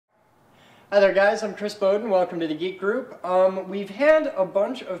Hi there guys, I'm Chris Bowden, welcome to the Geek Group. We've had a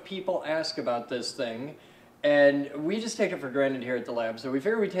bunch of people ask about this thing, and we just take it for granted here at the lab, so we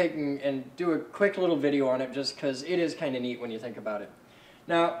figured we'd take and do a quick little video on it just because it is kind of neat when you think about it.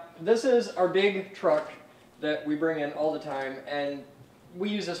 Now, this is our big truck that we bring in all the time, and we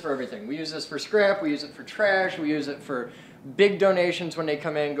use this for everything. We use this for scrap, we use it for trash, we use it for big donations when they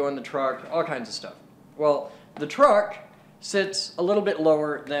come in, go in the truck, all kinds of stuff. Well, the truck sits a little bit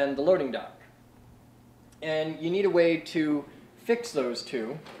lower than the loading dock. And you need a way to fix those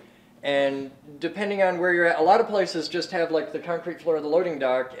two. And depending on where you're at, a lot of places just have like the concrete floor of the loading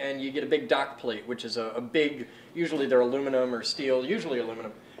dock and you get a big dock plate, which is a big, usually they're aluminum or steel, usually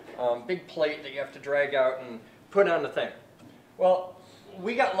aluminum, big plate that you have to drag out and put on the thing. Well,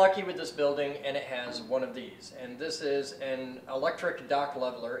 we got lucky with this building and it has one of these. And this is an electric dock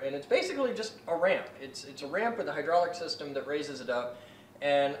leveler, and it's basically just a ramp. It's a ramp with a hydraulic system that raises it up.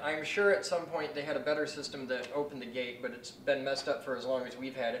 And I'm sure at some point they had a better system that opened the gate, but it's been messed up for as long as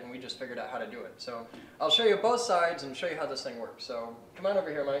we've had it, and we just figured out how to do it. So I'll show you both sides and show you how this thing works. So come on over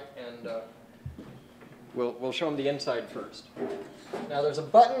here, Mike, and we'll show them the inside first. Now there's a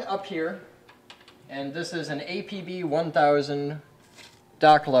button up here, and this is an APB 1000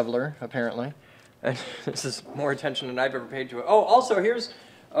 dock leveler, apparently. And this is more attention than I've ever paid to it. Oh, also here's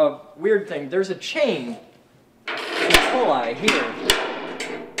a weird thing. There's a chain pull-eye here.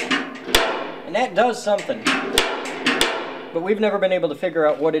 And that does something, but we've never been able to figure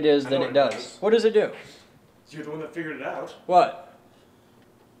out what it is that it does. What does it do? So you're the one that figured it out. What?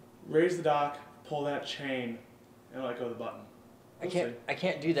 Raise the dock, pull that chain, and let go of the button. I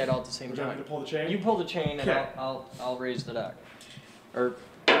can't do that all at the same time. To pull the chain? You pull the chain, and okay. I'll raise the dock. Or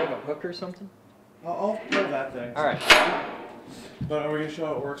do you have a hook or something? I'll pull that thing. All right. But are we gonna show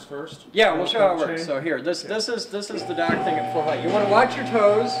how it works first? Yeah, we'll show how it works. So here, this is the dock thing at full height. You want to watch your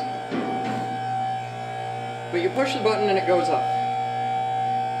toes. But you push the button and it goes up.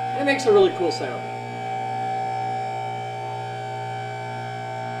 It makes a really cool sound.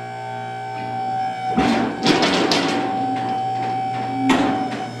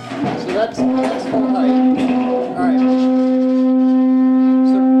 So that's full height. Alright.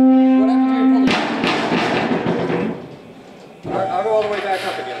 So what happens when you pull the button? Alright, I'll go all the way back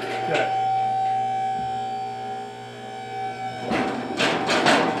up again. Okay.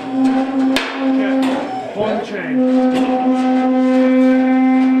 Pulling the chain.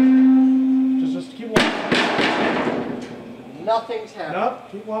 Just keep watching. Nothing's happening. Nope,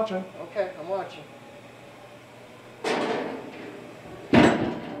 keep watching. Okay, I'm watching.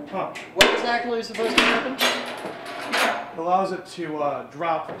 Huh. What exactly is supposed to happen? It allows it to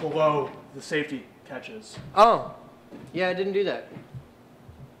drop below the safety catches. Oh, yeah, I didn't do that.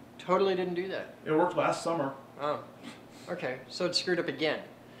 Totally didn't do that. It worked last summer. Oh, okay, so it's screwed up again.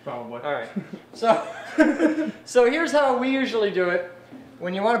 Probably. All right, so here's how we usually do it.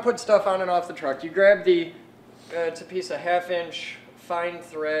 When you want to put stuff on and off the truck, you grab the, it's a piece of 1/2-inch fine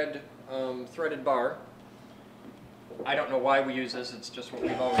thread threaded bar. I don't know why we use this, it's just what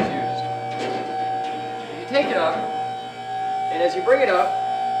we've always used. You take it up, and as you bring it up,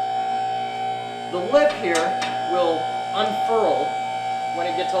 the lip here will unfurl when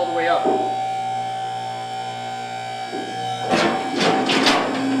it gets all the way up.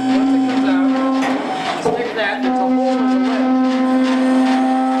 Stick that, it's a hole in the lip.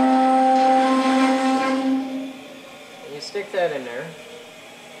 And you stick that in there.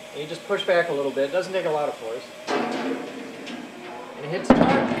 And you just push back a little bit. It doesn't take a lot of force. And it hits the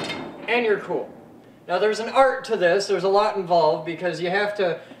truck, and you're cool. Now there's an art to this. There's a lot involved because you have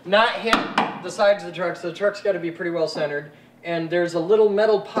to not hit the sides of the truck, so the truck's got to be pretty well centered. And there's a little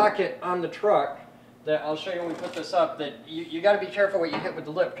metal pocket on the truck that I'll show you when we put this up, that you got to be careful what you hit with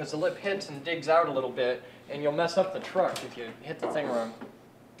the lip, because the lip hits and digs out a little bit, and you'll mess up the truck if you hit the thing wrong.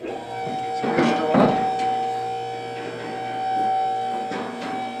 So we're going to go up.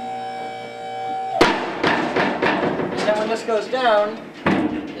 And then when this goes down,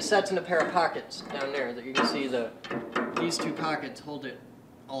 it sets in a pair of pockets down there that you can see these two pockets hold it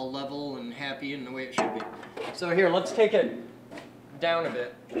all level and happy and the way it should be. So here, let's take it down a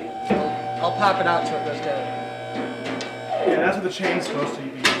bit. I'll pop it out so it goes down. Yeah, that's what the chain's supposed to be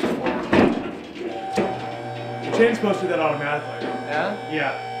used for. The chain's supposed to do that automatically. Yeah?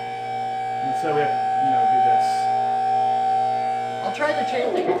 Yeah. And so we have to, I'll try the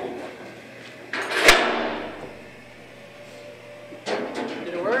chain link.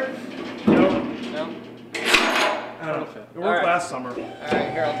 Did it work? do this. Nope. No? I don't know. It worked last summer.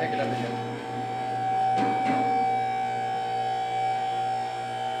 Alright, here, I'll take it up again.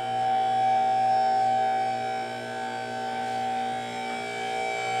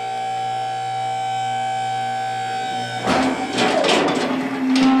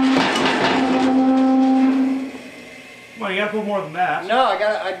 you gotta pull more than that. No,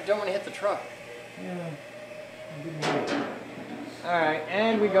 I don't want to hit the truck. Yeah. All right,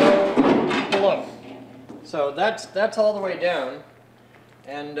 and we go below. So that's all the way down.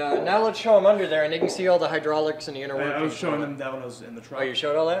 And now let's show them under there, and they can see all the hydraulics and the inner workings. I was showing them that when I was in the truck. Oh, you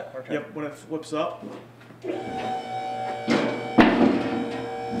showed all that? Okay. Yep, when it flips up. I'll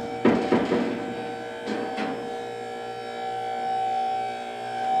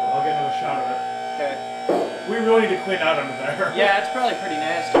get another shot of it. Okay. We really need to clean out under there. Yeah, it's probably pretty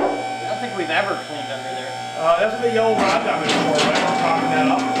nasty. I don't think we've ever cleaned under there. That's what the yellow rod down there for, right? We're talking that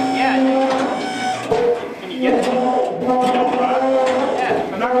up. Yeah. Can you get it? The yellow rod?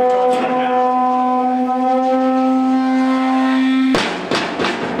 Yeah. I'm not going to go into it now.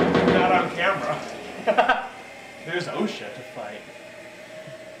 Not on camera. There's OSHA to fight.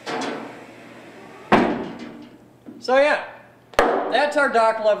 So yeah, that's our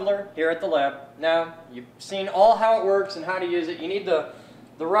dock leveler here at the lab. Now, you've seen all how it works and how to use it. You need the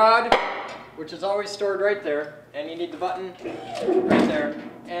rod, which is always stored right there, and you need the button right there.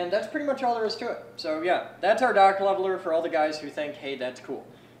 And that's pretty much all there is to it. So yeah, that's our dock leveler for all the guys who think, hey, that's cool.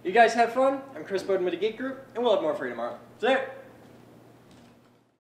 You guys have fun. I'm Chris Bowden with the Geek Group, and we'll have more for you tomorrow. See ya.